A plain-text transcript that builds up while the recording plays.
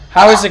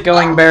How is it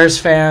going, Bears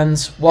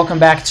fans? Welcome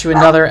back to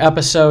another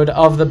episode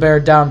of the Bear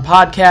Down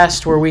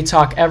podcast, where we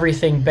talk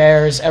everything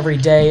Bears every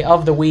day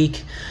of the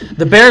week.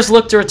 The Bears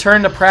look to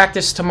return to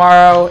practice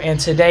tomorrow, and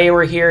today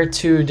we're here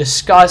to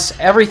discuss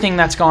everything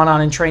that's gone on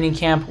in training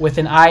camp with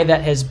an eye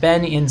that has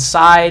been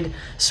inside.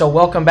 So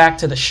welcome back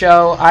to the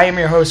show. I am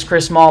your host,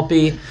 Chris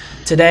Malpe.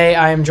 Today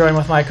I am joined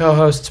with my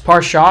co-hosts,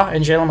 Parth Shaw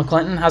and Jalen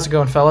McClinton. How's it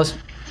going, fellas?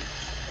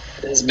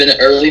 It's been an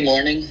early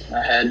morning.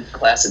 I had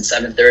class at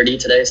 7:30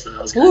 today, so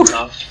that was kind of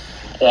tough.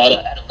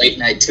 I had a late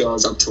night, too. I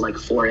was up to like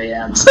 4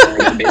 a.m.,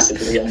 so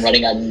basically I'm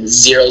running on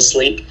zero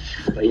sleep.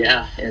 But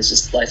yeah, it's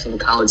just life of a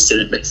college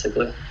student,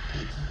 basically.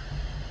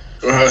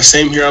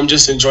 Same here. I'm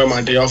just enjoying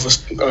my day off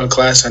of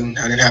class. I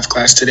didn't have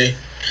class today.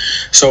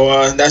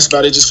 So that's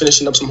about it. Just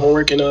finishing up some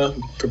homework and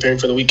preparing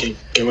for the weekend.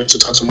 Can't wait to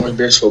talk some more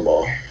Bears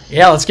football.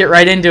 Yeah, let's get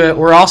right into it.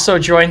 We're also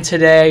joined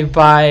today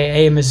by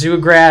a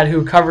Mizzou grad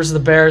who covers the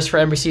Bears for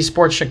NBC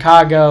Sports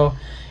Chicago,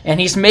 and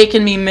he's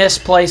making me miss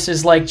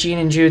places like Gene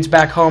and Jude's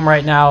back home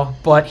right now,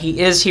 but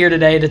he is here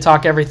today to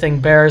talk everything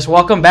Bears.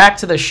 Welcome back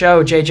to the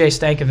show, JJ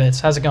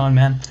Stankovitz. How's it going,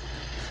 man?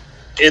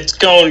 It's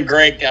going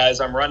great, guys.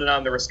 I'm running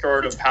on the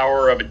restorative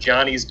power of a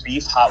Johnny's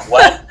Beef Hot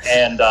Wet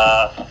and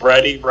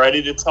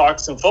ready to talk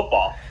some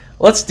football.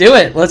 Let's do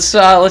it.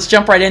 Let's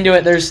jump right into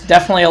it. There's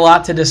definitely a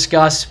lot to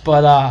discuss,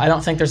 but I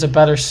don't think there's a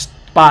better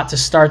spot to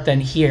start than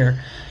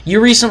here. You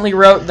recently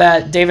wrote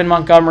that David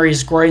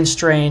Montgomery's groin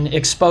strain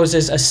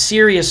exposes a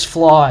serious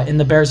flaw in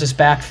the Bears'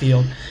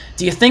 backfield.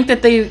 Do you think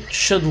that they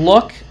should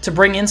look to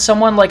bring in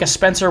someone like a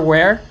Spencer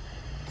Ware?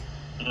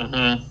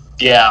 Mm-hmm.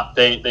 Yeah,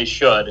 they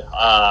should.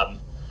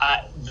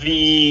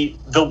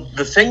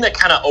 The thing that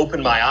kind of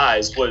opened my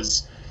eyes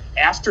was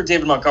after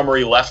David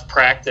Montgomery left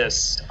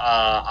practice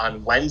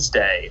on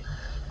Wednesday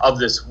of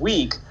this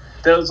week,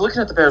 that I was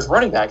looking at the Bears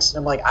running backs, and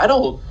I'm like, I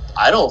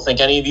don't think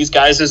any of these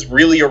guys is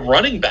really a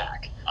running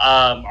back.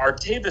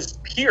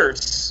 Artavis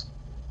Pierce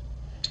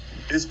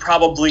is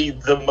probably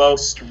the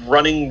most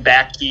running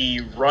back,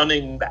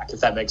 if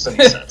that makes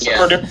any sense. Yeah.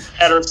 Cordell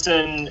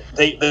Patterson,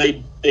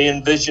 they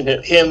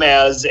envision him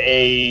as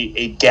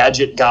a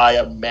gadget guy,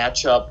 a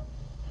matchup,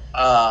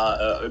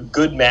 a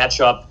good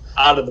matchup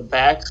out of the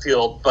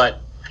backfield.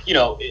 But you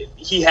know,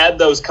 he had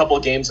those couple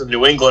of games with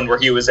New England where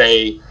he was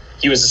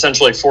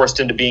essentially forced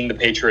into being the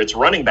Patriots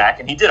running back,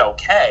 and he did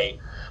okay.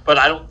 But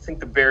I don't think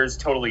the Bears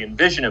totally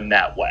envision him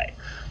that way.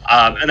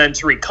 And then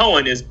Tariq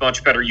Cohen is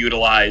much better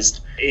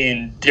utilized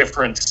in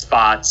different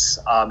spots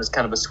as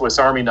kind of a Swiss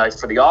Army knife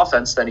for the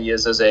offense than he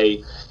is as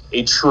a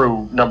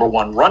true number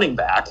one running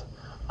back.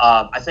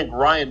 I think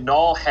Ryan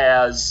Nall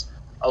has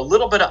a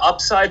little bit of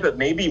upside, but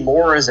maybe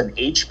more as an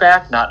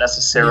H-back, not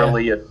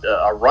necessarily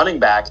a running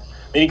back.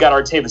 Then you got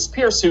Artavis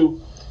Pierce, who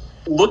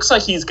looks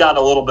like he's got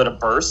a little bit of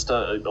burst,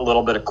 a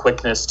little bit of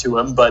quickness to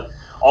him, but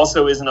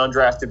also is an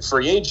undrafted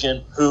free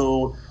agent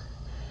who,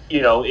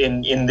 you know,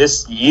 in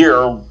this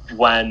year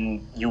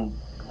when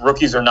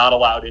rookies are not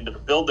allowed into the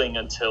building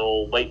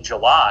until late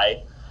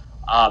July,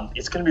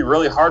 it's going to be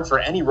really hard for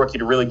any rookie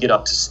to really get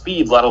up to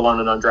speed, let alone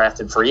an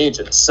undrafted free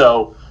agent.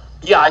 So,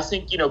 yeah, I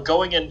think, you know,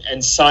 going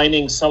and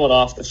signing someone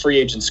off the free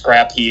agent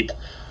scrap heap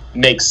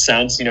makes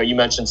sense. You know, you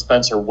mentioned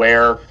Spencer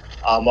Ware.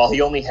 While he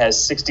only has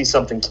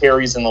 60-something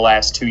carries in the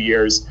last 2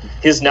 years,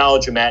 his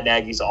knowledge of Matt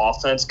Nagy's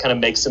offense kind of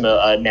makes him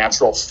a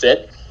natural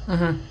fit.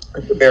 Mm-hmm.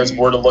 If the Bears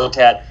were to look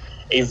at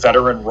a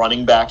veteran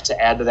running back to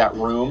add to that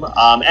room.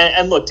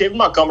 And look, David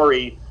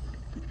Montgomery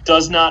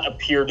does not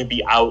appear to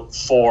be out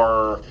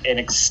for an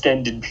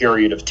extended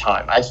period of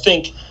time. I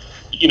think,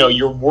 you know,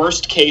 your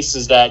worst case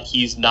is that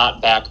he's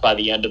not back by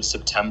the end of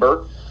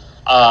September.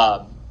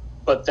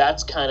 But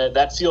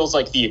that feels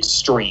like the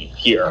extreme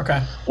here.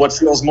 Okay. What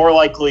feels more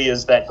likely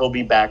is that he'll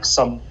be back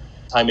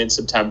sometime in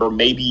September,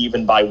 maybe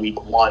even by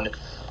week 1,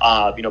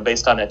 you know,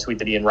 based on that tweet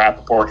that Ian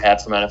Rappaport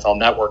had from NFL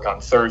Network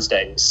on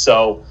Thursday.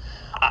 So,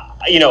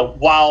 you know,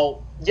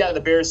 while,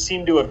 the Bears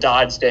seem to have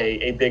dodged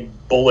a big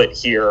bullet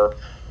here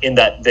in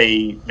that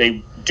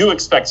they do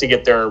expect to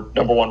get their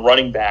number one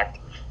running back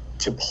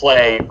to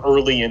play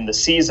early in the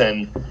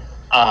season,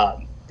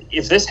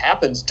 if this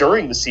happens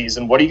during the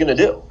season, what are you going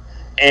to do?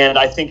 And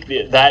I think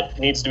that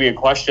needs to be a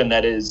question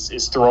that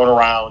is thrown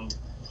around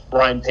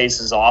Ryan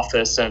Pace's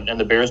office and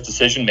the Bears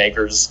decision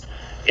makers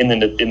in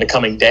the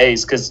coming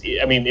days. Because,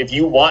 I mean, if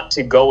you want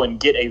to go and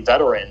get a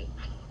veteran,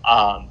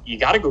 you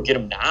got to go get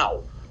him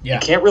now. Yeah. You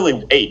can't really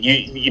wait.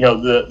 You know,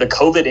 the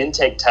COVID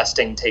intake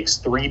testing takes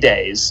 3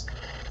 days,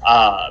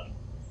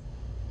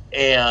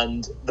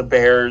 and the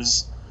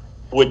Bears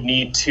would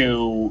need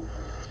to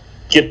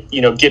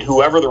get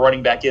whoever the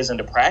running back is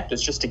into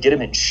practice just to get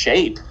him in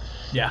shape.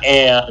 Yeah.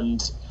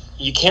 And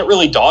you can't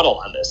really dawdle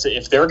on this.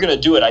 If they're going to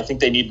do it, I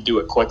think they need to do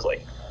it quickly.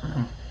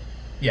 Mm-hmm.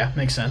 Yeah,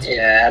 makes sense.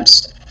 Yeah,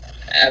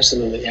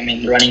 absolutely. I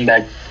mean, the running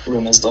back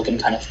room is looking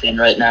kind of thin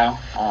right now.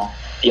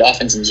 The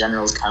offense in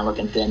general is kind of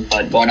looking thin.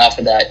 But going off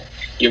of that,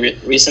 you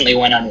recently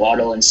went on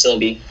Waddle and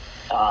Sylvie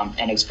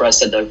and expressed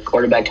that the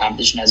quarterback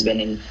competition has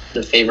been in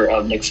the favor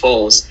of Nick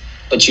Foles.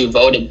 But you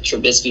voted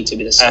Trubisky to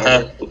be the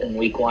starter in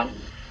week 1.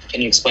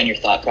 Can you explain your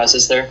thought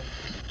process there?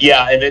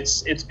 Yeah, and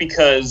it's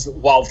because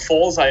while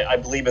Foles, I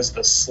believe, is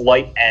the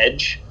slight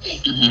edge,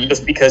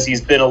 just because he's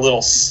been a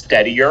little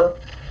steadier,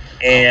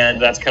 and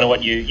that's kind of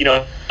what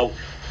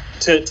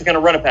to kind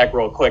of run it back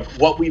real quick.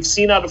 What we've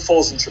seen out of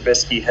Foles and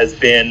Trubisky has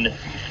been,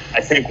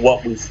 I think,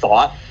 what we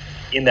thought,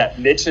 in that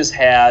Mitch has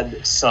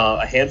had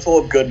a handful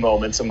of good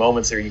moments, and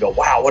moments where you go,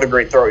 wow, what a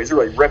great throw. He's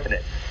really ripping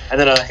it. And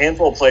then a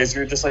handful of plays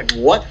where you're just like,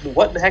 what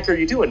the heck are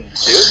you doing,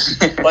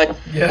 dude? Like,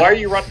 why are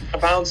you running out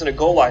of bounds in a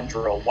goal line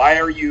drill? Why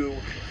are you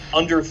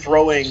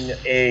underthrowing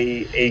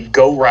a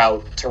go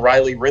route to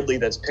Riley Ridley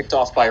that's picked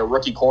off by a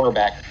rookie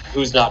cornerback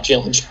who's not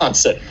Jalen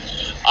Johnson?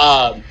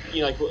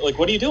 Like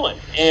what are you doing?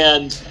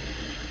 And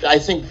I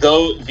think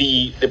though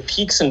the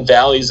peaks and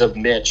valleys of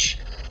Mitch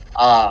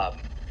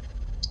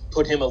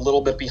put him a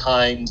little bit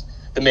behind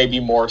the maybe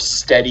more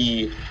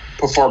steady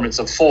performance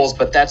of Foles,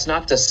 but that's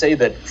not to say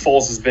that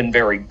Foles has been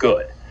very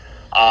good.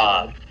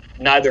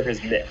 Neither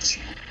has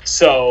Mitch.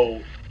 So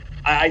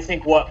I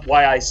think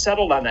why I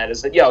settled on that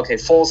is that,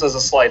 Foles has a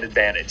slight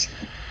advantage,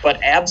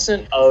 but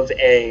absent of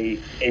a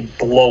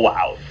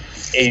blowout,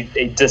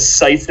 a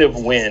decisive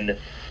win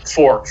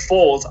for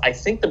Foles, I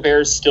think the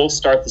Bears still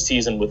start the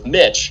season with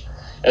Mitch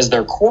as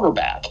their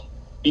quarterback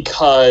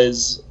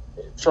because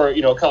for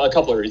a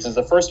couple of reasons.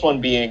 The first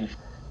one being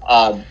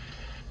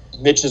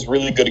Mitch is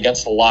really good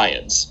against the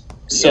Lions.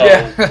 So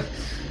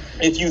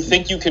if you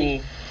think you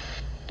can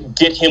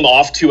get him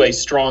off to a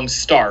strong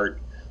start,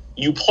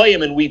 you play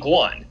him in week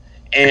 1.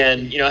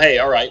 And, hey,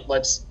 all right,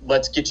 let's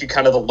get you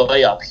kind of the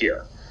layup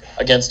here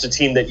against a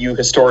team that you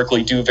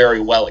historically do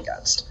very well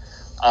against.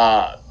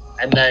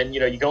 And then,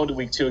 you go into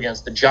week 2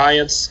 against the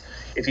Giants.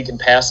 If he can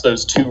pass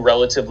those 2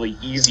 relatively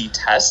easy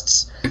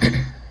tests,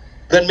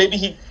 then maybe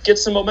he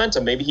gets some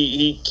momentum. Maybe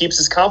he keeps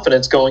his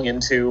confidence going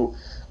into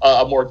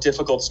a more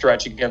difficult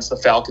stretch against the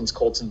Falcons,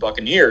 Colts, and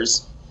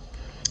Buccaneers.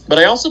 But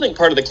I also think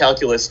part of the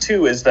calculus,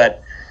 too, is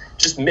that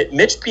just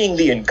Mitch being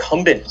the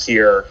incumbent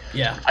here,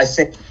 I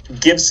think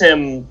gives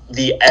him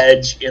the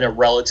edge in a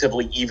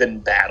relatively even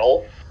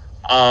battle.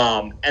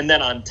 And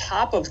then on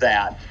top of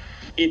that,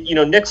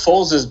 Nick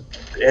Foles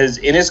is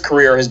in his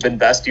career has been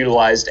best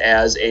utilized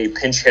as a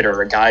pinch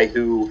hitter, a guy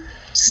who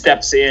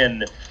steps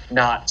in,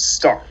 not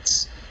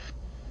starts.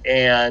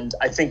 And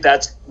I think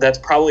that's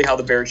probably how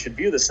the Bears should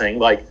view this thing.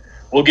 Like,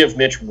 we'll give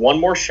Mitch one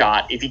more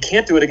shot. If he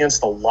can't do it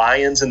against the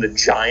Lions and the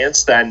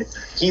Giants, then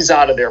he's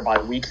out of there by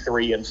week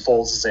 3 and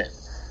Foles is in.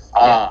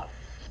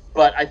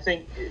 But I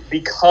think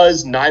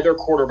because neither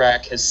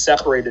quarterback has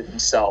separated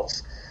himself,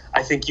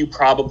 I think you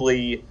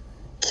probably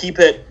keep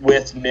it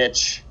with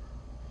Mitch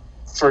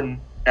for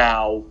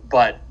now,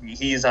 but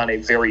he's on a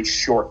very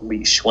short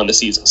leash when the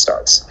season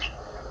starts.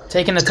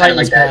 Taking the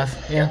Titans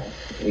path. Yeah.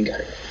 We got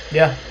it.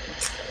 Yeah.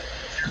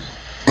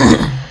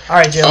 All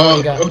right, Jim, what do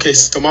you got? Okay,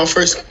 so my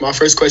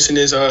first question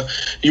is,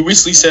 you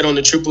recently said on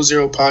the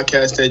 000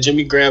 podcast that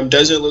Jimmy Graham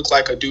doesn't look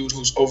like a dude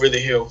who's over the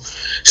hill.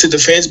 Should the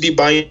fans be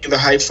buying the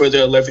hype for the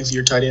 11th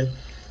year tight end?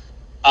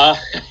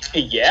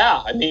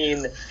 Yeah. I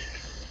mean,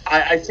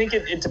 I think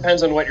it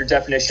depends on what your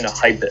definition of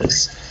hype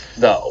is,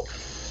 though.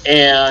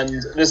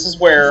 And this is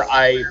where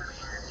I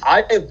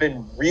have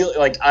been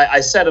really,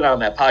 I said it on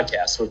that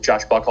podcast with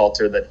Josh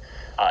Buckhalter that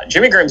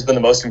Jimmy Graham's been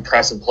the most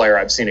impressive player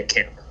I've seen at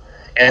camp.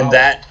 And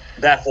that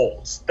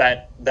holds.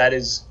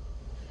 That's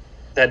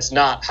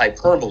not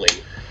hyperbole.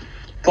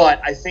 But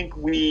I think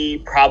we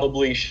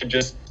probably should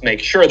just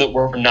make sure that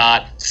we're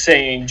not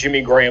saying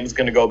Jimmy Graham's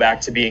going to go back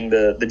to being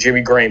the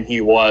Jimmy Graham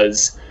he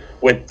was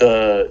with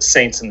the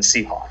Saints and the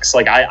Seahawks.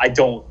 I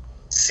don't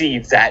see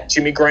that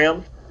Jimmy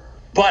Graham,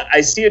 but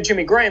I see a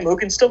Jimmy Graham who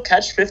can still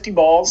catch 50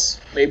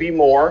 balls, maybe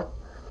more,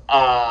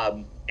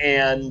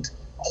 and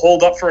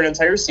hold up for an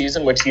entire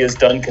season, which he has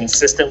done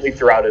consistently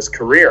throughout his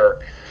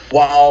career,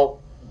 while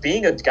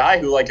being a guy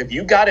who, if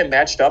you got him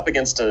matched up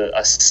against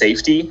a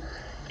safety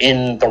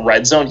in the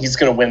red zone, he's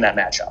going to win that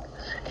matchup.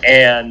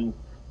 And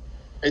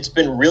it's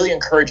been really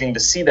encouraging to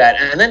see that.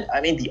 And then,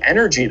 the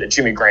energy that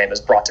Jimmy Graham has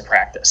brought to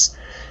practice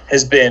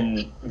has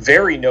been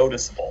very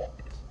noticeable.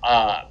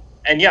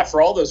 And,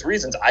 for all those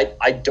reasons,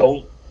 I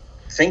don't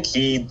think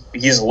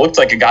he's looked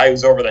like a guy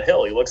who's over the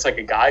hill. He looks like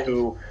a guy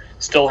who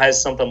still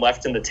has something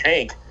left in the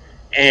tank.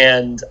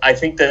 And I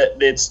think that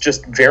it's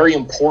just very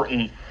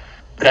important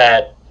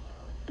that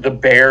the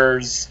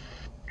Bears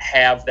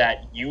have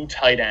that U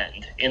tight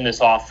end in this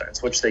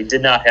offense, which they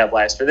did not have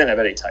last year. They didn't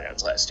have any tight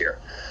ends last year.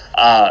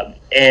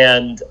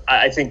 And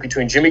I think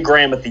between Jimmy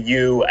Graham at the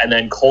U and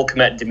then Cole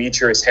Kmet and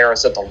Demetrius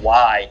Harris at the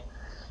Y,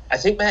 I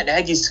think Matt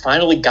Nagy's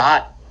finally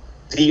got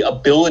the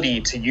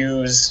ability to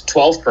use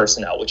 12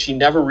 personnel, which he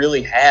never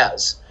really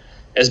has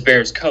as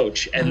Bears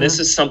coach. And this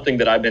is something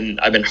that I've been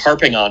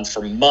harping on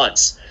for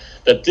months,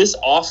 that this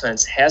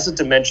offense has a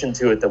dimension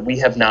to it that we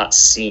have not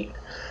seen,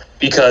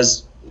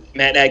 because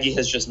Matt Nagy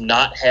has just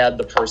not had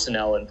the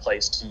personnel in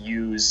place to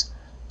use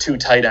 2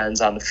 tight ends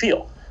on the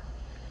field.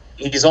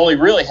 He's only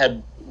really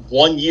had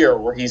 1 year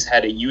where he's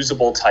had a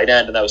usable tight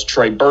end, and that was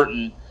Trey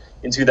Burton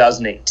in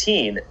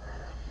 2018.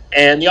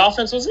 And the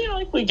offense was,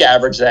 league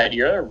average that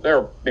year.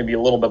 They're maybe a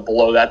little bit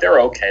below that.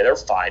 They're okay. They're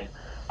fine.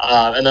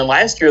 And then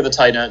last year, the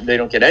tight end, they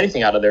don't get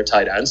anything out of their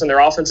tight ends, and their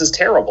offense is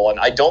terrible. And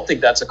I don't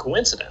think that's a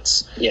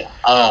coincidence. Yeah.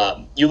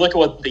 You look at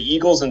what the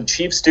Eagles and the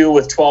Chiefs do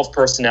with 12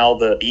 personnel.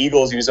 The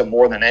Eagles use it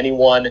more than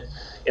anyone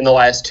in the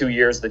last 2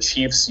 years. The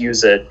Chiefs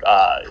use it.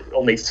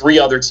 Only 3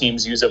 other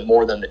teams use it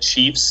more than the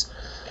Chiefs.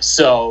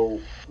 So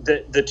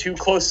the 2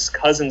 closest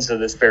cousins of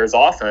this Bears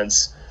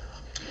offense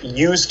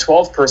use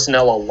 12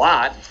 personnel a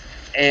lot,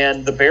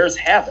 and the Bears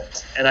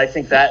haven't. And I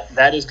think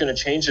that is going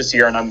to change this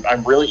year, and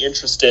I'm really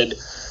interested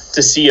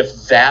to see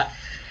if that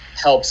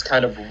helps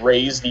kind of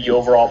raise the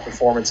overall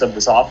performance of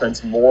this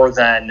offense more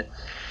than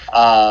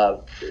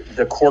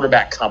the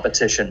quarterback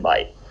competition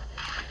might.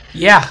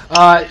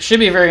 Yeah, it should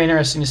be very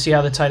interesting to see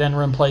how the tight end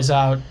room plays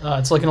out.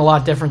 It's looking a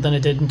lot different than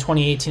it did in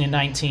 2018 and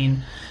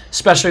 19,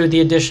 especially with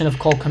the addition of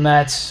Cole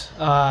Kmet.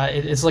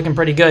 It's looking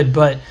pretty good.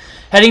 But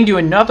heading to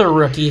another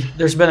rookie,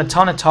 there's been a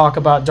ton of talk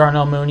about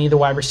Darnell Mooney, the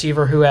wide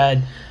receiver who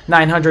had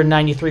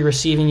 993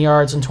 receiving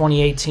yards in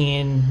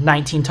 2018,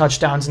 19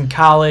 touchdowns in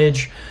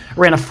college,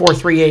 ran a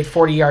 4.38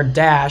 40-yard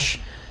dash.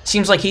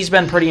 Seems like he's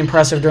been pretty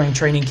impressive during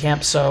training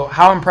camp. So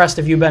how impressed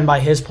have you been by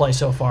his play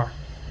so far?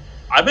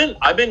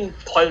 I've been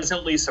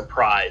pleasantly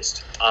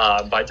surprised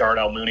by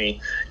Darnell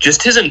Mooney.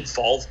 Just his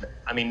involvement.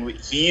 I mean,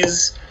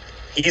 he's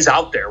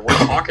out there. We're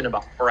talking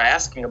about, we're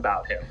asking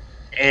about him,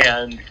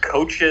 and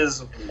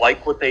coaches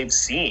like what they've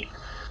seen.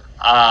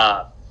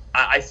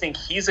 I think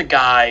he's a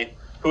guy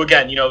who,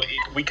 again,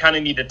 we kind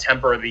of need to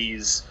temper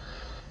these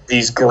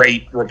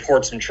great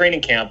reports in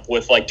training camp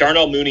with, like,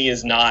 Darnell Mooney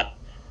is not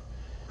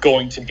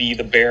going to be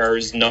the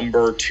Bears'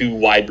 number 2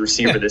 wide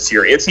receiver this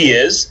year. If he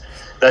is,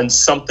 then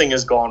something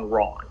has gone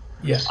wrong.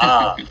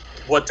 Yeah.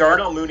 What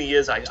Darnell Mooney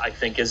is, I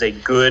think, is a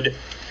good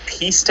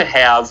piece to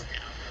have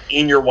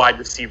in your wide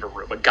receiver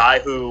room. A guy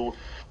who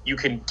you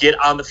can get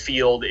on the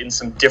field in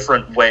some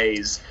different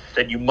ways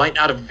that you might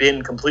not have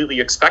been completely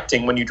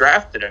expecting when you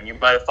drafted him. You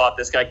might have thought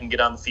this guy can get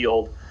on the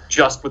field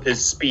just with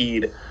his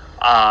speed,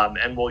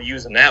 and we'll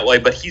use him that way.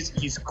 But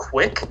he's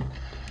quick.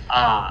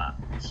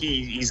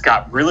 He's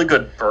got really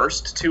good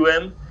burst to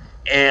him,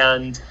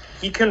 and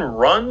he can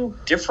run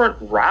different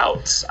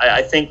routes.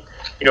 I think,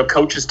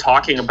 coaches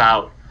talking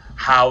about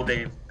how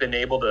they've been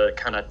able to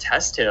kind of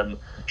test him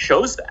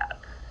shows that.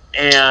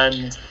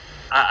 And,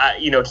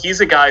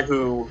 he's a guy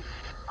who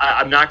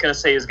I'm not going to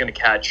say is going to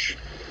catch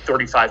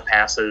 35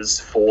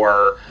 passes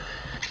for,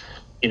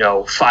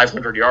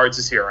 500 yards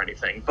this year or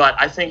anything. But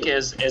I think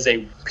as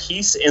a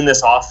piece in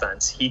this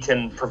offense, he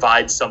can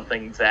provide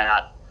something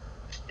that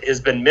has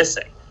been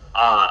missing.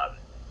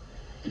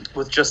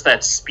 With just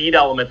that speed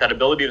element, that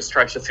ability to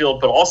stretch the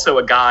field, but also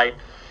a guy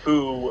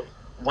who,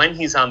 when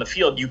he's on the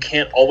field, you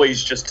can't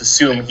always just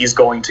assume he's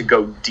going to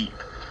go deep.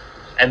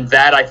 And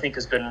that, I think,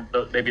 has been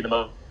maybe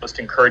the most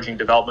encouraging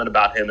development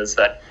about him, is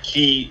that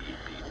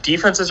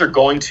defenses are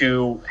going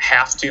to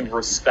have to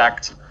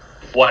respect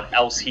what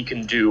else he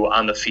can do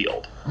on the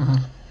field. Mm-hmm.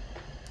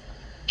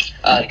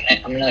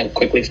 I'm going to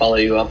quickly follow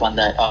you up on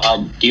that.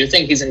 Do you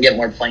think he's going to get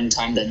more playing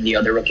time than the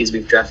other rookies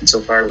we've drafted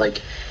so far,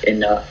 like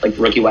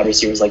rookie wide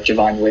receivers like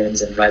Javon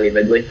Williams and Riley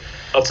Ridley?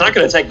 Well, it's not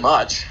going to take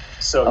much.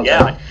 So,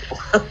 okay.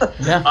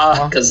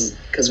 Yeah.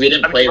 Because we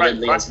didn't play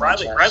Ridley as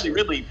much. Riley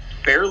Ridley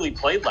barely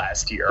played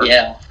last year.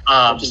 Yeah.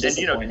 And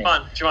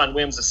Javon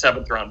Williams, a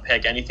 7th-round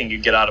pick. Anything you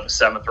get out of a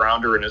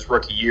 7th-rounder in his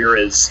rookie year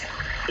is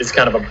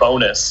kind of a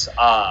bonus.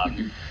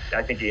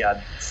 I think he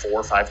had 4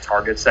 or 5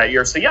 targets that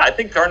year. So, yeah, I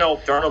think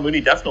Darnell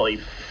Mooney definitely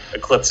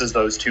eclipses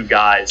those 2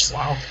 guys.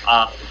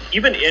 Wow.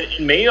 Even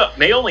it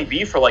may only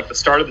be for, like, the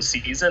start of the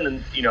season.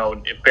 And,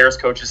 if Bears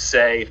coaches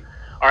say,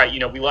 all right,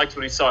 we liked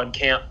what we saw in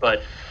camp,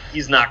 but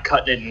he's not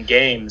cutting it in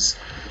games,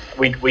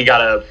 we got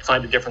to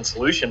find a different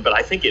solution. But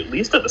I think at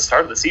least at the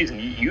start of the season,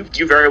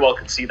 you very well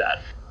could see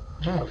that.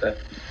 Okay.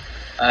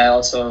 I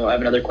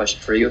have another question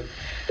for you.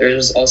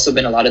 There's also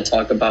been a lot of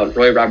talk about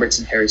Roy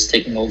Robertson Harris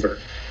taking over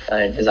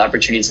and his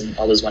opportunities in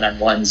all those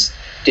one-on-ones.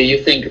 Do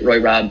you think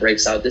Roy Rob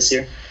breaks out this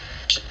year?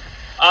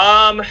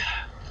 I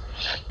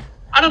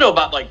don't know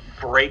about, like,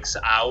 breaks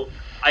out.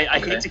 I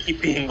hate to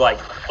keep being like,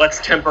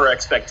 let's temper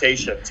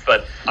expectations,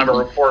 but I'm a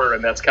reporter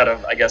and that's kind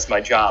of, I guess, my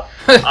job.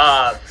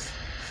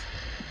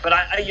 But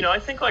I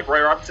think, like,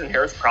 Roy Robertson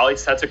Harris probably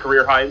sets a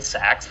career high in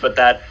sacks, but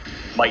that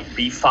might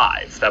be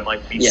 5. That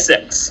might be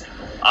 6.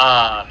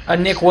 A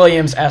Nick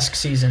Williams-esque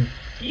season.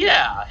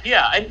 Yeah,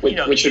 and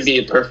which would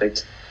be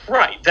perfect.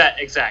 Right. That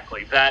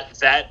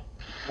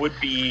would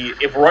be,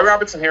 if Roy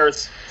Robertson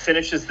Harris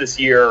finishes this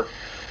year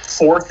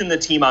 4th in the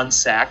team on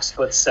sacks,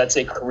 but sets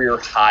a career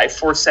high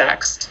for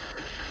sacks,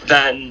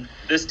 then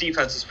this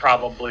defense is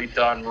probably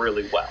done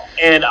really well.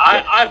 And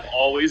I've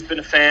always been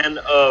a fan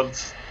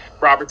of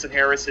Robertson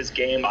Harris's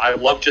game. I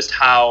love just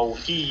how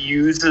he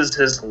uses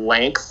his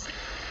length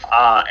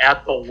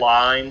at the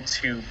line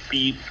to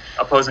beat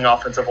opposing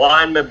offensive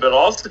linemen, but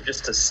also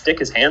just to stick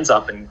his hands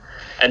up and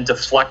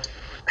deflect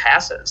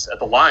passes at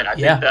the line. I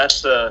think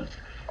that's a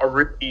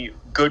really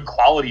good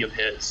quality of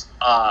his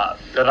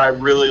that I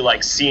really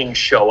like seeing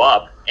show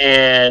up.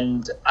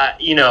 And,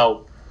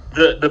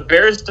 the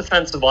Bears'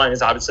 defensive line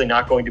is obviously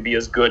not going to be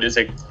as good as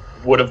it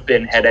would have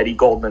been had Eddie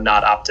Goldman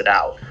not opted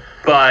out.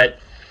 But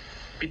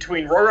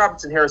between Roy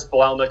Robertson, Harris,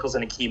 Bilal Nichols,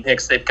 and Akeem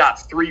Hicks, they've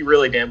got 3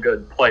 really damn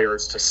good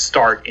players to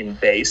start in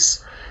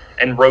base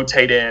and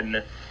rotate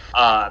in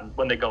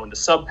when they go into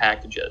sub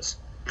packages.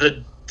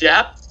 The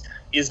depth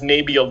is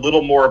maybe a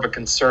little more of a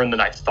concern than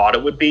I thought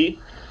it would be.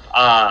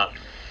 But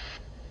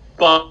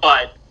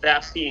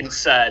that being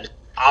said,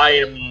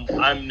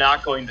 I'm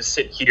not going to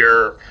sit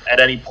here at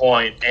any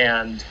point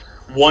and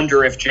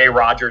wonder if Jay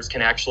Rogers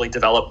can actually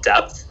develop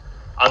depth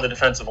on the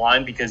defensive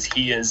line, because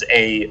he is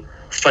a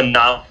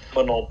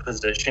phenomenal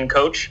position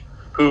coach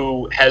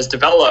who has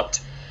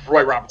developed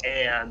Roy Robertson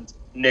and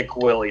Nick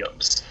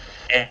Williams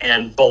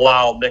and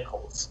Bilal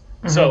Nichols.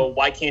 Mm-hmm. So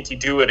why can't he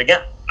do it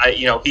again?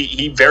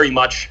 He very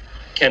much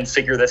can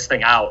figure this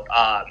thing out.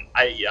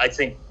 I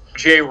think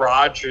Jay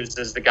Rogers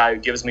is the guy who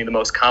gives me the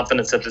most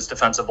confidence that this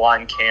defensive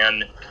line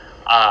can,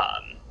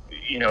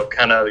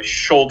 kind of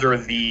shoulder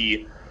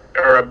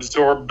or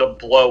absorb the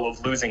blow of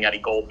losing Eddie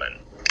Goldman.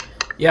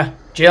 Yeah.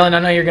 Jalen, I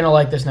know you're going to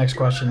like this next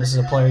question. This is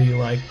a player you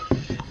like.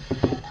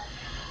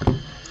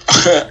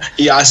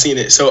 Yeah, I seen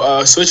it.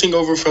 So switching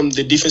over from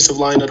the defensive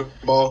line of the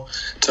ball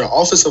to the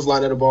offensive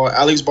line of the ball,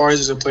 Alex Bars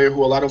is a player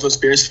who a lot of us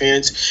Bears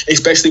fans,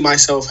 especially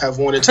myself, have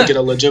wanted to get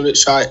a legitimate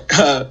shot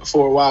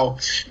for a while.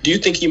 Do you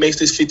think he makes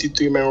this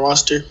 53-man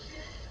roster?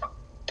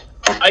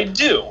 I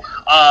do.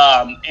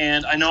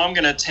 And I know I'm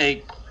going to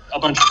take a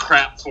bunch of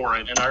crap for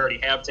it, and I already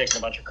have taken a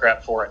bunch of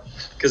crap for it,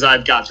 because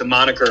I've got the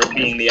moniker of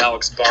being the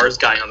Alex Bars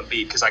guy on the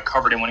beat, because I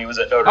covered him when he was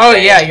at Notre Dame. Oh,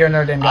 yeah, you're a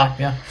Notre Dame guy,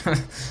 yeah.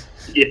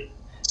 Yeah.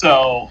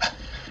 So,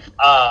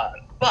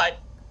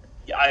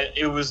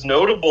 it was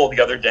notable the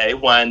other day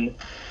when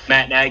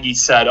Matt Nagy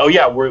said, "Oh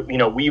yeah,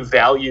 we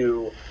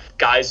value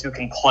guys who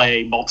can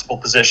play multiple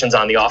positions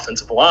on the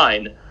offensive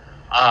line,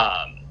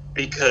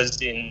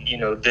 because in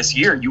this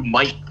year you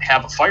might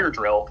have a fire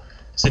drill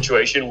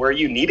situation where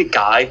you need a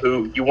guy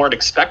who you weren't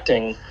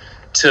expecting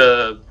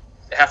to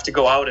have to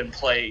go out and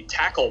play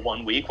tackle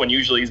one week when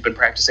usually he's been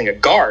practicing a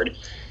guard."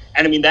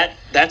 And I mean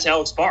that's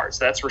Alex Bars,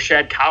 that's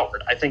Rashad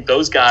Coward. I think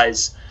those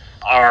guys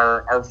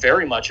are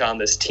very much on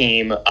this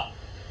team.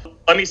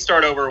 Let me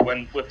start over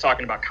with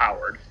talking about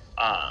Coward.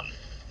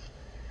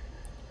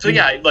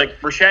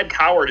 Rashad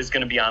Coward is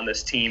going to be on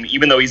this team,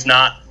 even though he's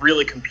not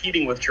really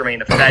competing with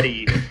Jermaine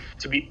Ifedi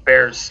to be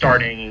Bears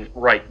starting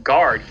right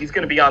guard. He's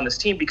going to be on this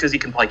team because he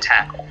can play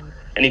tackle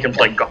and he can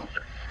play guard.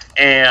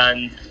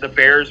 And the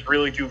Bears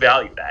really do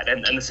value that.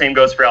 And the same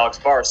goes for Alex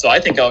Bars. So I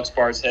think Alex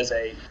Bars has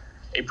a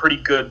pretty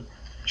good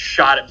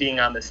shot at being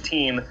on this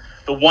team.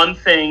 The one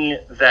thing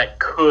that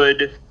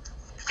could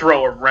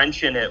throw a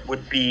wrench in it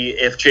would be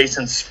if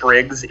Jason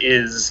Spriggs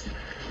is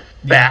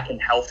back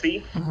and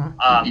healthy.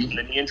 Mm-hmm.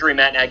 The knee injury,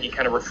 Matt Nagy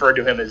kind of referred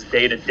to him as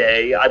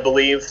day-to-day, I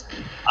believe,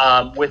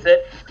 with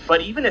it.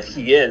 But even if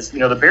he is,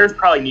 the Bears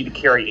probably need to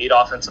carry 8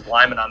 offensive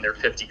linemen on their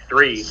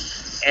 53.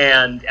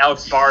 And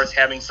Alex Bars,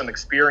 having some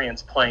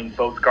experience playing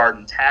both guard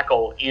and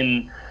tackle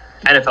in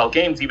NFL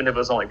games, even if it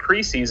was only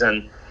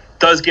preseason,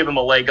 does give him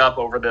a leg up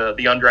over the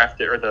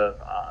undrafted or the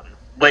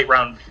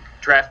late-round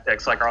draft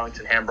picks like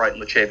Arlington Hambright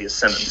and Latavius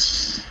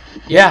Simmons.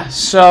 Yeah,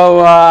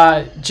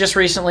 so just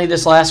recently,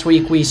 this last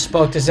week, we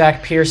spoke to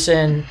Zach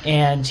Pearson,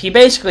 and he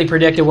basically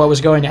predicted what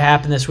was going to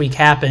happen this week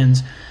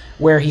happened,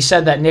 where he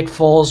said that Nick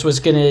Foles was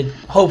going to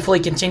hopefully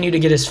continue to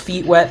get his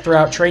feet wet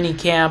throughout training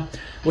camp,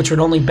 which would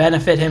only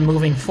benefit him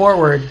moving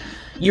forward.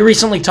 You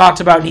recently talked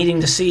about needing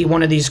to see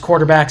one of these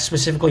quarterbacks,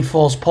 specifically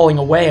Foles, pulling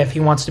away if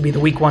he wants to be the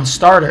Week 1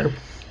 starter.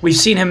 We've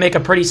seen him make a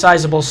pretty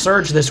sizable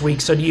surge this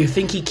week, so do you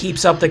think he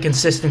keeps up the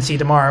consistency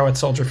tomorrow at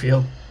Soldier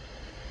Field?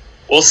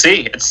 We'll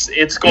see.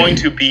 It's going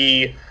to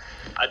be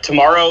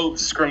tomorrow's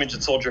scrimmage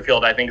at Soldier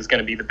Field. I think is going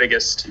to be the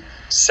biggest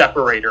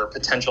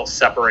potential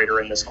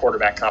separator in this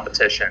quarterback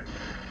competition,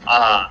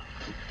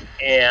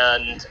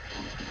 and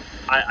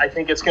I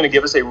think it's going to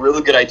give us a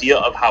really good idea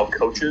of how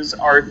coaches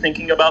are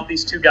thinking about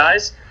these two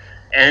guys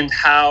and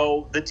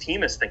how the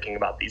team is thinking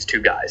about these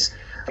two guys.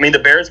 I mean, the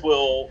Bears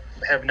will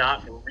have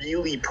not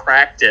really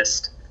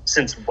practiced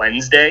since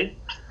Wednesday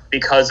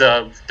because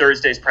of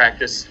Thursday's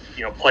practice,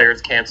 players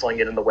canceling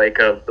it in the wake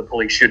of the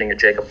police shooting at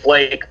Jacob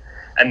Blake.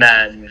 And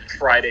then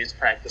Friday's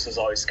practice is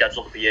always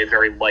scheduled to be a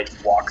very light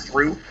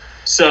walkthrough.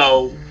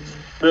 So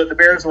the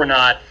Bears were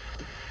not,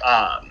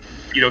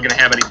 going to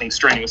have anything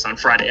strenuous on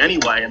Friday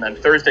anyway. And then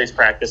Thursday's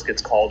practice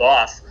gets called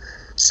off.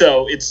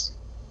 So it's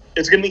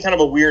going to be kind of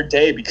a weird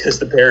day because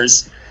the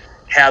Bears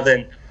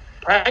haven't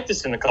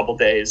practiced in a couple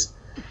days.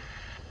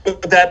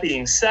 But that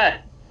being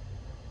said,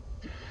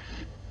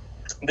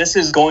 this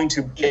is going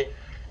to be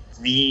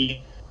the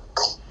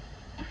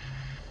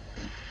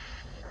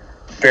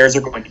Bears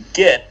are going to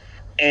get.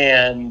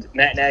 And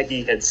Matt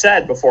Nagy had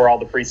said before all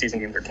the preseason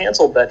games are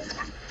canceled that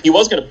he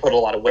was going to put a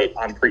lot of weight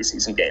on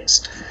preseason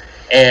games.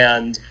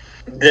 And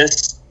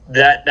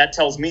that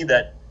tells me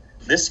that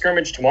this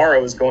scrimmage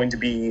tomorrow is going to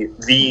be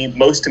the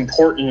most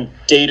important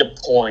data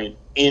point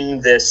in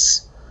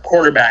this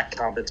quarterback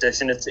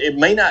competition. It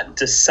may not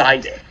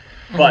decide it,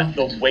 but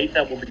the weight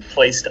that will be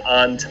placed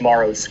on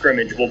tomorrow's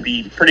scrimmage will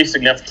be pretty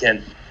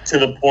significant to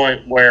the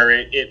point where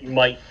it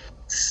might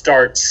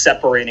start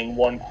separating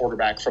one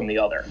quarterback from the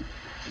other.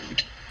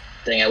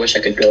 Dang, I wish I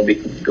could go be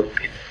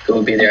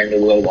there and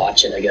go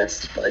watch it, I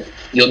guess. But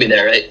you'll be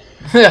there, right?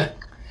 Yeah.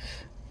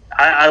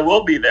 I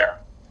will be there.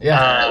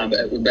 Yeah.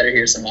 We better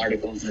hear some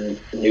articles and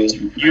news.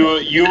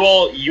 You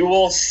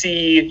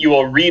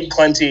will read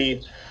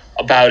plenty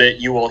about it.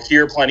 You will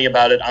hear plenty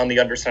about it on the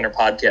Under Center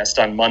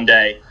podcast on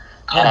Monday.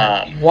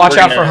 Yeah. Watch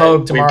out for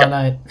Hogue tomorrow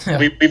night.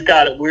 We've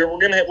got it. We're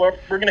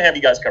gonna have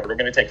you guys covered. We're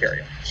gonna take care of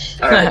you.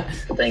 All right,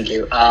 thank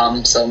you.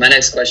 So my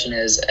next question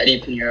is: Eddie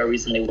Pinheiro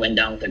recently went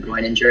down with a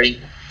groin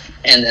injury,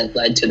 and that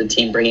led to the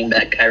team bringing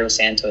back Cairo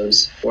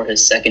Santos for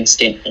his second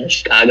stint in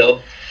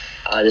Chicago.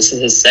 This is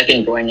his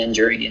second groin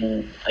injury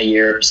in a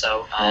year or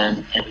so,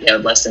 and we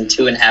have less than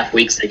 2.5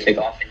 weeks to kick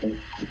off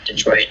in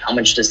Detroit. How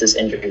much does this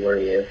injury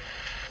worry you?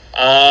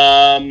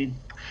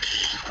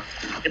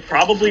 It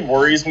probably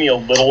worries me a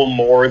little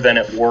more than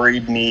it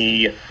worried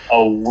me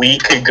a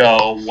week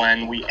ago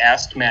when we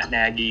asked Matt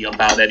Nagy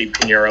about Eddie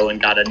Pinheiro and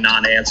got a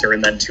non-answer,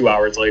 and then 2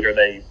 hours later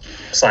they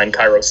signed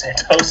Cairo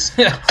Santos.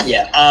 Yeah.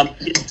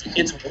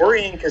 It's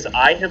worrying because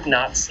I have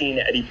not seen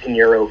Eddie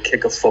Pinheiro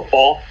kick a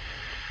football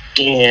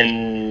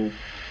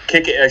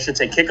kick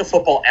a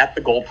football at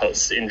the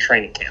goalposts in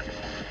training camp.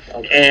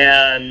 Okay.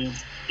 And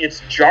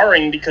it's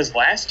jarring because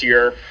last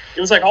year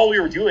it was like all we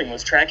were doing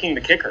was tracking the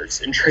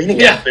kickers in training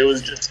camp. It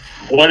was just,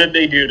 what did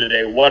they do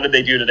today? What did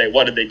they do today?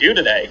 What did they do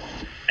today?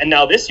 And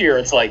now this year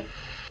it's like,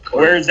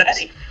 where's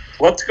Eddie?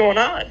 What's going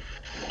on?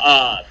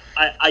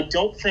 I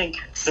don't think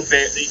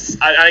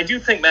I do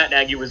think Matt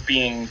Nagy was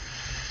being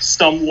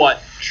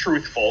somewhat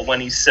truthful when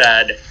he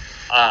said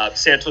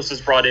Santos is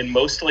brought in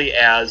mostly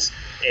as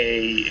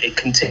a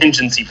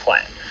contingency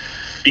plan,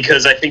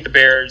 because I think the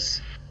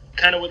Bears,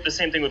 kind of with the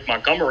same thing with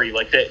Montgomery,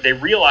 like they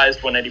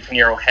realized when Eddie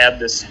Pinheiro had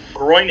this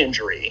groin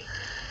injury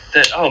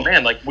that, oh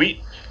man, like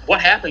what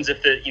happens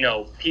if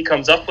he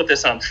comes up with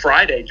this on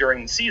Friday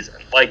during the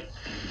season? Like,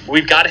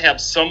 we've got to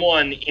have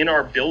someone in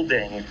our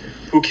building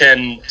who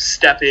can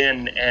step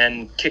in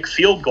and kick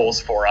field goals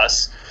for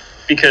us,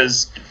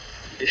 because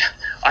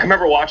I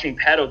remember watching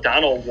Pat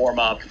O'Donnell warm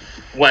up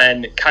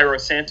when Cairo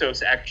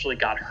Santos actually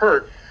got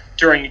hurt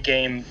during a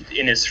game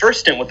in his first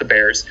stint with the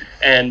Bears,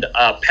 and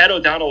Pat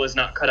O'Donnell is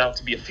not cut out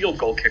to be a field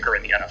goal kicker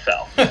in the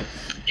NFL.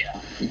 Yeah.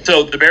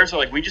 So the Bears are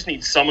like, we just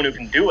need someone who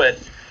can do it.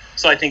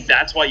 So I think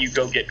that's why you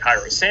go get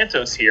Cairo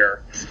Santos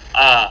here,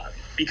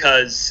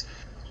 because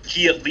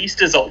he at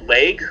least is a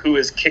leg who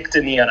is kicked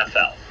in the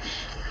NFL.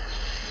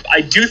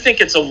 I do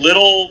think it's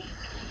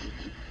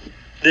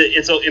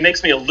it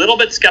makes me a little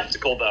bit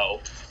skeptical, though,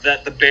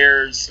 that the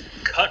Bears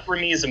cut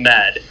Ramiz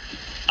Ahmed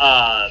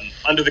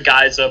under the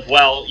guise of,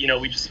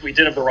 we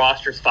didn't have the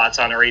roster spots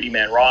on our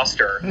 80-man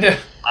roster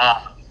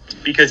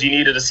because you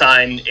needed to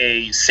sign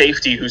a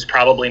safety who's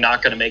probably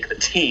not going to make the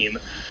team.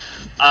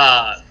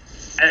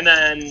 And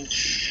then,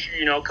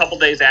 a couple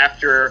days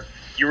after,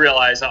 you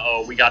realize,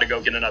 we got to go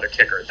get another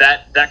kicker.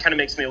 That kind of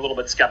makes me a little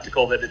bit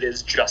skeptical that it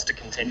is just a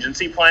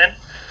contingency plan.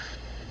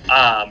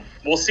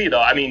 We'll see,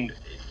 though. I mean,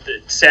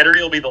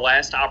 Saturday will be the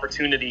last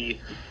opportunity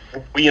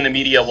we in the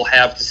media will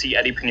have to see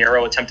Eddie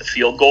Pinheiro attempt a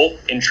field goal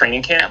in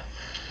training camp.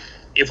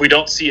 If we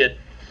don't see it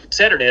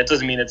Saturday, it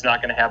doesn't mean it's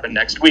not going to happen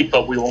next week,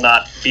 but we will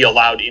not be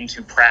allowed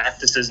into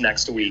practices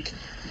next week.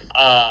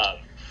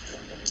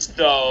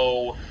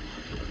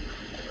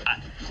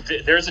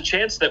 There's a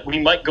chance that we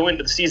might go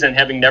into the season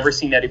having never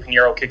seen Eddie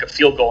Pinheiro kick a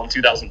field goal in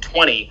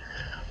 2020.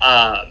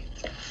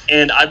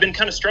 And I've been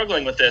kind of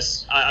struggling with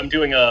this. I'm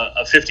doing a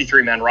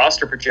 53-man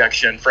roster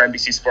projection for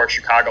NBC Sports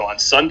Chicago on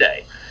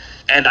Sunday.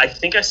 And I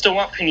think I still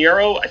want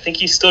Pinheiro. I think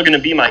he's still going to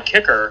be my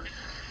kicker,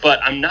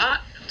 but I'm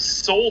not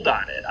sold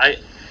on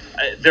it.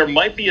 There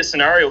might be a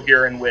scenario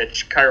here in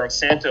which Cairo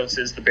Santos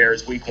is the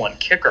Bears' Week 1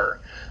 kicker.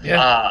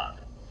 Yeah.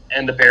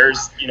 And the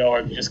Bears,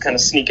 are just kind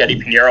of sneak Eddie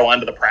Pinheiro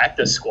onto the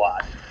practice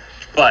squad.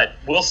 But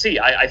we'll see.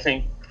 I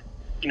think,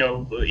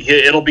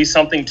 it'll be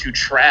something to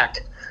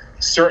track,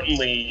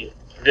 certainly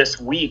this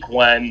week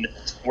when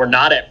we're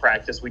not at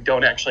practice. We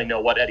don't actually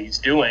know what Eddie's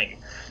doing.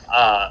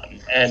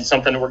 And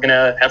something we're going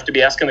to have to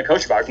be asking the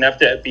coach about. We're going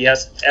to have to be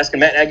asking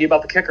Matt Nagy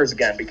about the kickers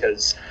again,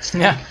 because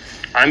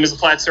time is a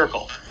flat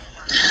circle.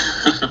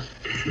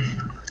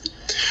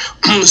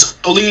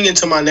 So leading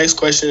into my next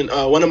question,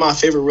 one of my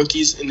favorite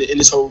rookies in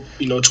this whole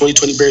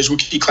 2020 Bears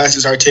rookie class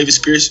is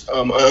Artavis Pierce,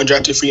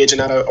 undrafted free agent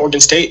out of Oregon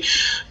State,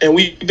 and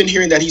we've been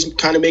hearing that he's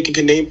kind of making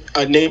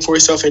a name for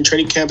himself in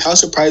training camp. How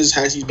surprised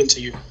has he been to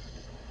you?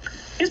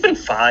 He's been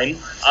fine.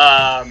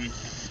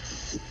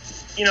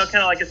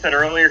 Kind of like I said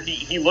earlier,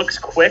 he looks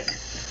quick.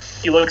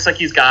 He looks like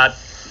he's got,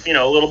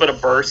 a little bit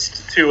of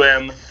burst to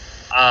him.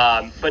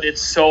 But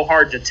it's so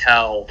hard to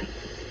tell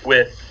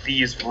with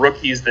these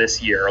rookies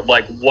this year.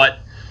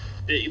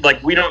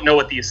 We don't know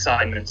what the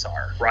assignments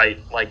are, right?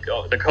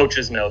 The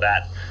coaches know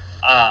that.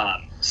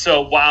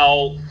 So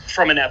while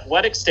from an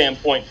athletic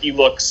standpoint, he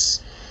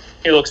looks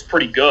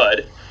pretty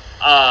good,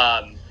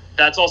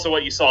 that's also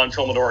what you saw in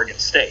film at Oregon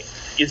State.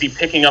 Is he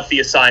picking up the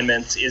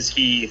assignments? Is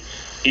he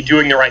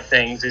doing the right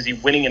things? Is he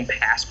winning in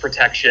pass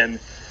protection?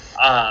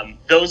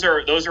 Those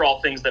are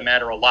all things that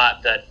matter a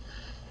lot that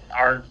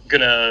aren't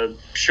going to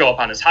show up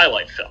on his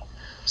highlight film.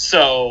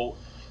 So,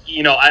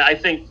 I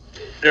think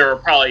there are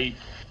probably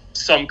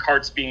some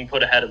carts being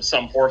put ahead of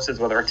some horses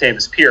with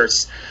Artavis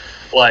Pierce.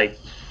 Like,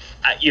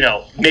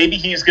 maybe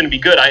he's going to be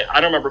good. I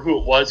don't remember who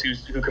it was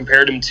who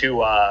compared him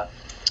to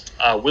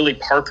Willie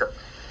Parker.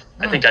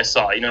 I think I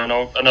saw,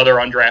 another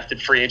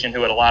undrafted free agent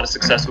who had a lot of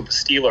success with the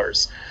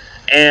Steelers.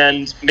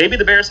 And maybe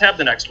the Bears have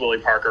the next Willie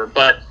Parker,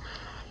 but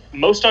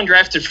most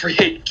undrafted free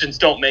agents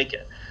don't make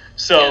it.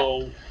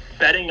 So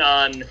betting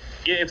on,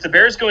 if the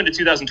Bears go into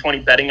 2020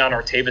 betting on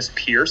Artavis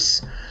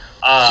Pierce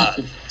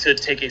to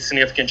take a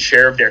significant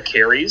share of their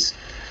carries,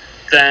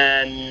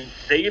 then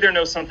they either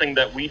know something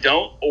that we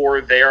don't, or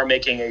they are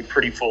making a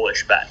pretty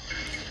foolish bet.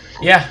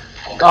 Yeah.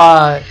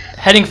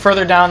 Heading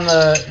further down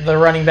the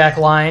running back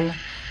line,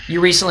 you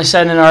recently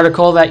said in an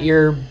article that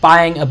you're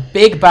buying a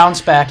big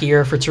bounce back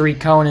year for Tarik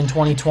Cohen in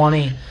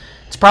 2020.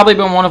 It's probably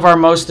been one of our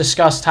most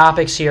discussed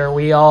topics here.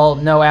 We all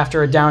know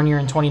after a down year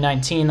in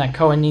 2019 that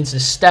Cohen needs to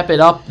step it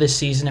up this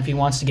season if he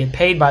wants to get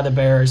paid by the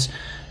Bears.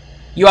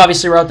 You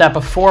obviously wrote that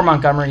before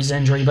Montgomery's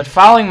injury, but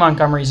following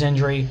Montgomery's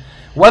injury,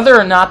 whether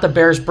or not the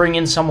Bears bring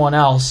in someone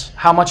else,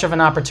 how much of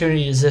an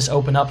opportunity does this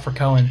open up for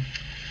Cohen?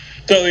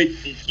 So,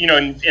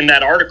 in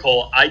that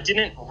article, I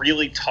didn't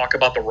really talk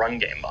about the run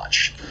game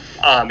much,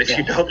 if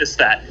you noticed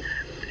that.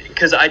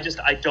 Because I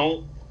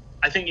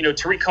think,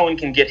 Tarik Cohen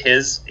can get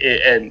his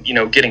and,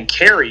 getting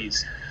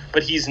carries,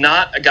 but he's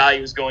not a guy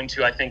who's going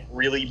to, I think,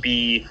 really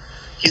be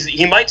 –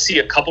 he might see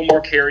a couple more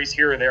carries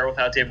here or there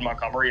without David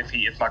Montgomery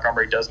if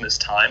Montgomery does miss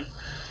time,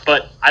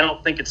 but I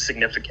don't think it's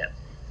significant.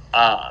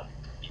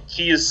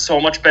 He is so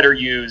much better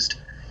used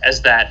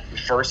as that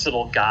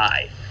versatile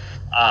guy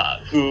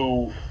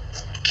who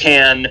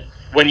can,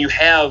 when you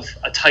have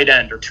a tight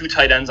end or two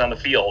tight ends on the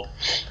field,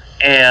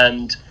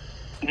 and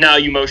now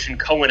you motion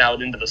Cohen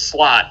out into the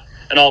slot,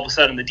 and all of a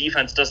sudden the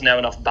defense doesn't have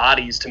enough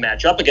bodies to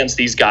match up against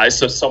these guys,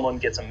 so someone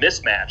gets a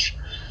mismatch.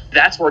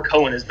 That's where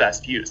Cohen is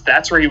best used.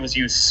 That's where he was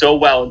used so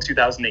well in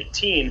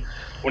 2018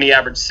 when he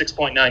averaged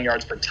 6.9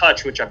 yards per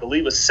touch, which I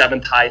believe was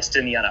 7th highest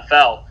in the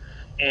NFL.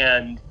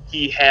 And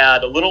he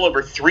had a little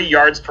over 3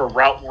 yards per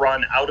route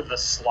run out of the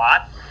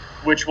slot,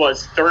 which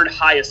was 3rd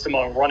highest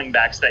among running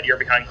backs that year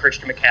behind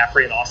Christian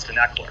McCaffrey and Austin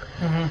Eckler.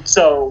 Mm-hmm.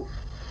 So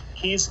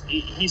he's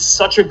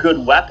such a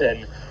good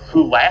weapon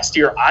who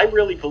I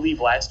really believe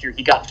last year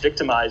he got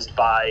victimized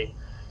by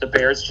the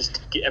Bears.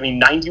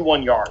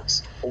 91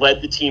 yards,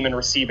 led the team in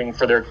receiving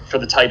for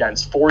the tight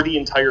ends for the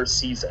entire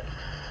season.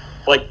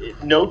 Like,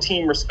 no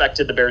team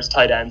respected the Bears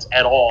tight ends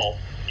at all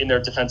in their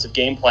defensive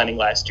game planning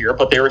last year,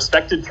 but they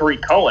respected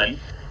Tarik Cohen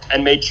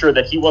and made sure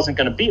that he wasn't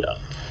going to beat them.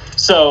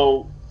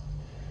 So,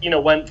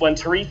 when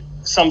Tarik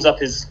sums up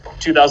his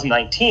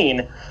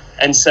 2019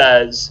 and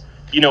says,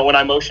 when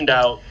I motioned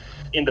out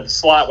into the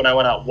slot, when I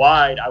went out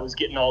wide, I was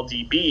getting all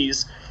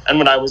DBs, and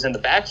when I was in the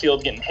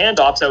backfield getting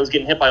handoffs, I was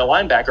getting hit by a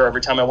linebacker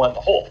every time I went in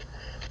the hole.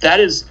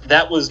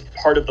 That was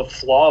part of the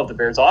flaw of the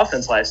Bears'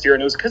 offense last year,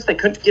 and it was because they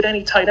couldn't get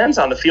any tight ends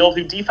on the field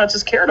who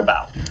defenses cared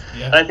about.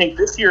 Yeah. And I think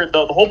this year,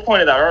 the whole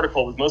point of that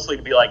article was mostly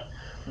to be like,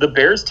 the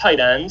Bears' tight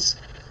ends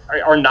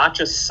are not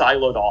just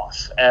siloed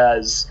off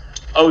as,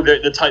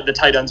 the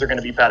tight ends are going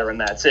to be better, and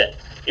that's it.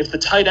 If the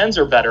tight ends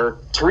are better,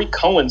 Tarik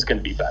Cohen's going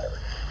to be better.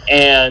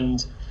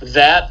 And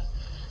that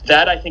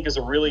I think is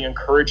a really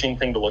encouraging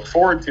thing to look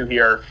forward to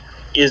here,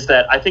 is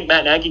that I think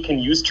Matt Nagy can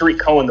use Tarik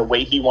Cohen the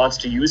way he wants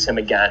to use him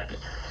again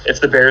if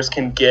the Bears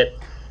can get,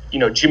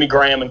 Jimmy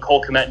Graham and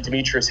Cole Kmet and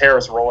Demetrius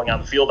Harris rolling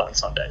on the field on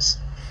Sundays.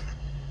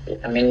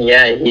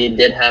 He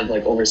did have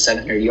over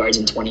 700 yards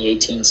in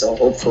 2018, so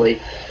hopefully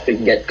we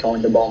can get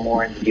Cohen the ball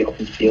more and be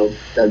open field.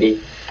 That'd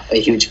be a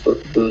huge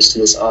boost to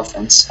this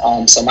offense.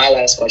 So my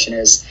last question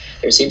is,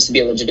 there seems to be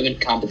a legitimate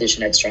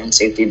competition at strong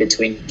safety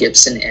between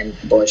Gibson and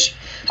Bush.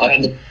 How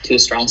have the two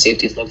strong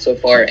safeties looked so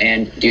far,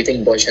 and do you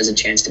think Bush has a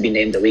chance to be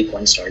named the Week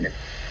 1 starter?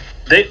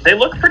 They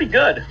look pretty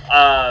good.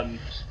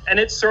 And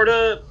it's sort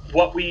of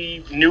what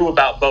we knew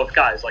about both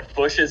guys. Like,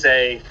 Bush is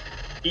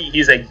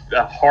he's a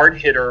hard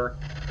hitter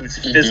who's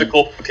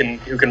physical,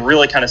 who can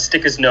really kind of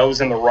stick his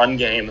nose in the run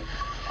game,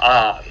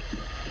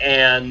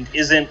 and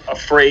isn't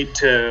afraid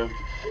to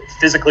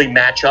physically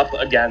match up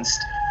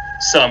against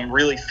some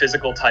really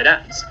physical tight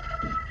ends.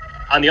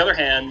 On the other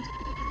hand,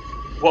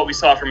 what we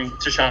saw from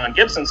Tashaun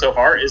Gibson so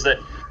far is that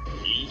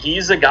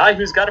he's a guy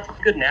who's got a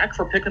pretty good knack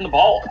for picking the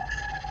ball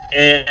off.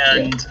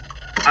 And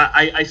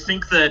I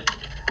think that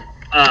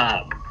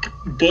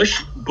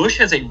Bush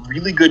has a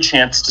really good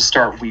chance to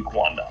start Week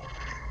 1, though.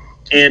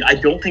 And I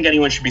don't think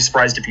anyone should be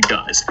surprised if he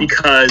does,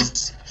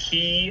 because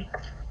he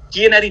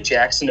and Eddie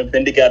Jackson have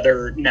been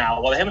together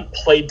now. Well, they haven't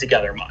played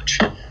together much.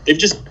 They've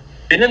just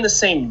been in the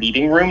same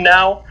meeting room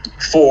now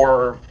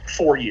for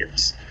 4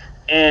 years.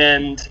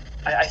 And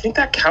I think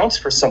that counts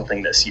for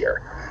something this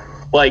year.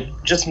 Like,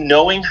 just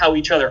knowing how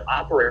each other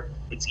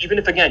operates, even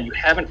if, again, you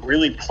haven't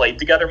really played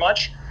together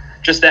much,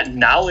 just that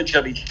knowledge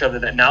of each other,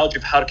 that knowledge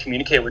of how to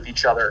communicate with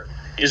each other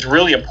is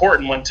really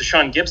important. When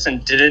Tashaun Gibson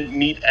didn't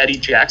meet Eddie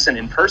Jackson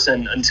in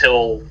person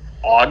until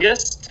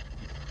August,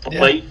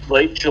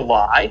 late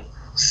July.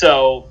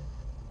 So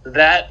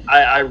that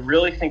I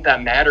really think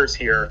that matters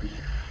here.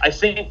 I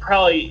think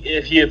probably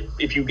if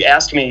you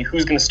ask me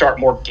who's going to start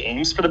more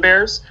games for the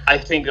Bears, I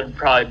think it would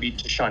probably be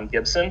Deshaun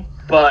Gibson.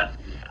 But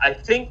I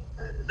think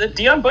that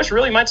Deon Bush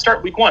really might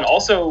start week 1.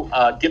 Also,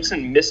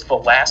 Gibson missed the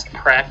last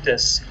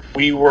practice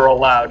we were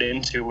allowed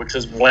into, which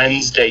was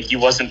Wednesday. He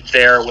wasn't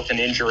there with an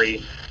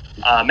injury.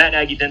 Matt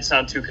Nagy didn't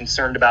sound too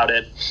concerned about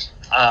it.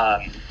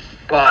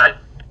 But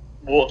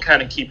we'll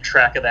kind of keep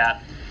track of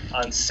that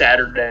on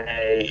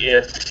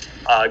Saturday.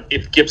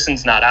 If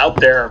Gibson's not out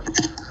there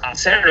on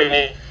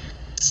Saturday,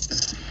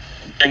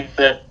 think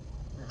that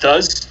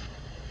does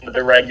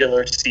the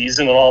regular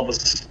season, and all of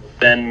this,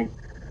 then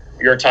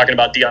you're talking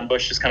about Deon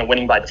Bush just kind of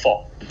winning by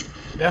default.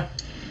 Yeah.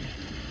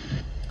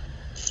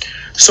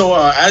 So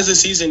as the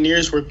season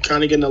nears, we're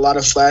kind of getting a lot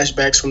of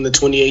flashbacks from the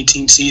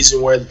 2018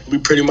 season where we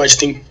pretty much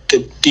think the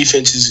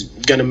defense is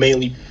going to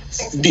mainly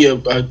be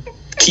a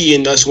key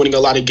in us winning a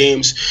lot of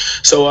games.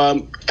 So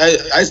like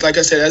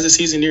I said, as the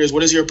season nears,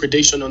 what is your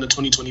prediction on the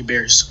 2020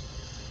 Bears?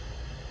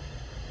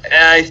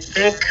 I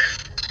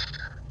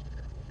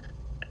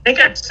think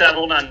I've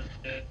settled on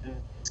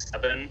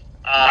 7.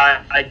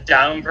 I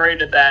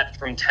downgraded that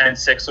from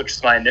 10-6, which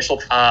is my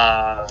initial,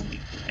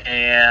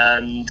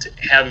 and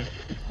have.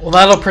 Well,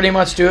 that'll pretty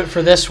much do it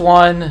for this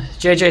one.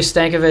 JJ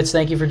Stankovitz,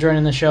 thank you for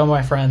joining the show,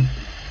 my friend.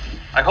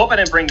 I hope I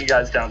didn't bring you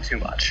guys down too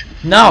much.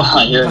 No,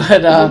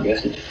 but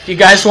if you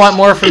guys want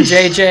more from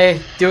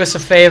JJ, do us a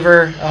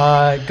favor.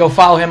 Go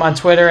follow him on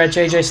Twitter at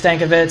JJ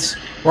Stankovitz.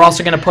 We're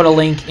also going to put a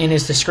link in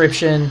his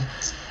description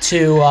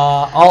to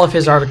all of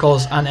his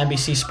articles on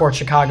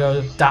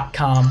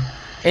NBCSportsChicago.com.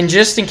 And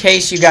just in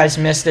case you guys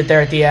missed it there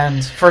at the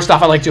end, first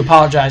off, I'd like to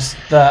apologize.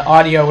 The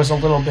audio was a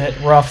little bit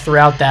rough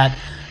throughout that.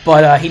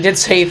 But he did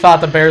say he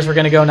thought the Bears were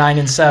going to go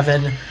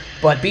 9-7.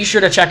 But be sure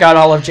to check out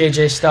all of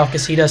JJ's stuff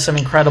because he does some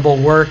incredible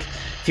work.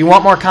 If you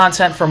want more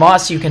content from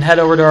us, you can head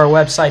over to our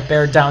website,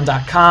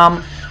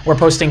 beardown.com. We're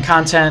posting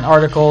content,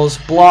 articles,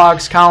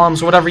 blogs,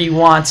 columns, whatever you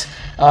want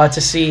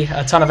to see.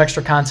 A ton of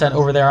extra content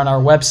over there on our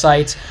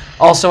website.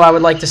 Also, I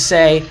would like to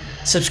say,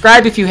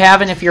 subscribe if you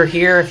haven't, if you're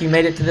here, if you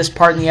made it to this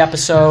part in the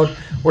episode.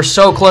 We're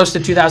so close to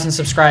 2,000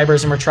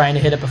 subscribers, and we're trying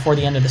to hit it before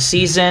the end of the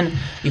season.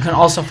 You can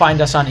also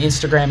find us on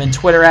Instagram and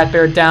Twitter at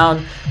Bear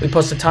Down. We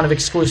post a ton of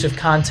exclusive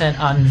content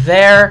on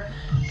there.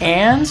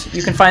 And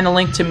you can find the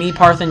link to me,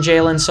 Parth, and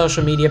Jalen's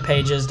social media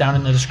pages down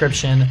in the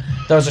description.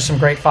 Those are some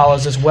great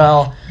follows as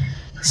well.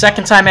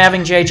 Second time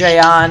having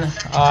JJ on.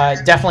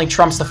 Definitely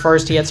trumps the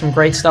first. He had some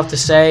great stuff to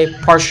say.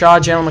 Parth Shaw,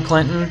 Jalen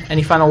McClinton,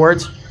 any final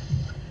words?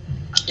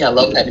 Yeah, I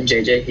love having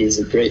JJ. He's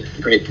a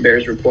great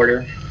Bears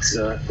reporter. He's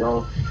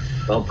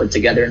well put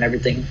together and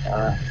everything.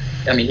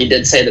 I mean, he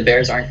did say the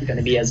Bears aren't going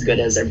to be as good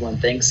as everyone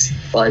thinks,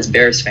 well, as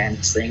Bears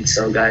fans think.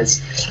 So,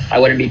 guys, I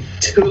wouldn't be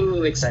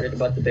too excited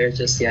about the Bears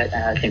just yet.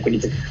 I think we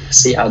need to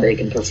see how they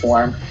can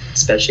perform,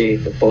 especially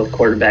with both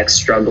quarterbacks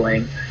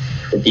struggling.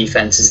 The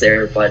defense is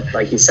there, but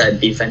like he said,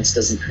 defense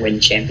doesn't win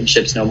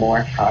championships no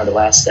more. The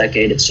last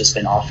decade, it's just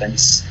been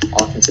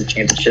offensive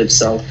championships.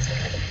 So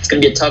it's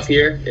going to get tough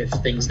here if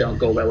things don't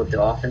go well with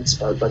the offense,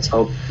 but let's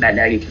hope Matt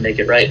Nagy can make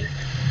it right.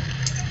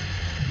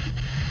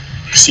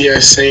 Yeah,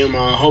 same.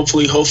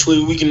 Hopefully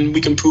we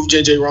can prove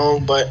JJ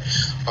wrong. But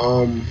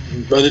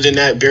other than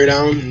that, bear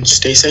down and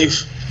stay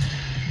safe.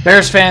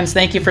 Bears fans,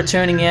 thank you for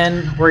tuning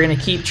in. We're going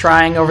to keep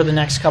trying over the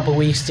next couple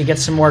weeks to get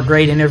some more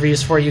great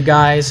interviews for you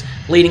guys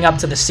leading up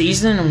to the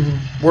season. And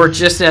we're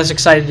just as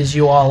excited as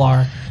you all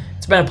are.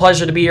 It's been a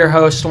pleasure to be your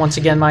host. Once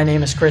again, my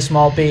name is Chris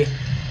Maltby.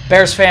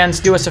 Bears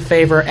fans, do us a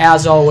favor.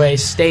 As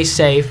always, stay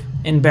safe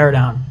and bear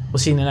down. We'll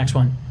see you in the next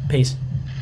one. Peace.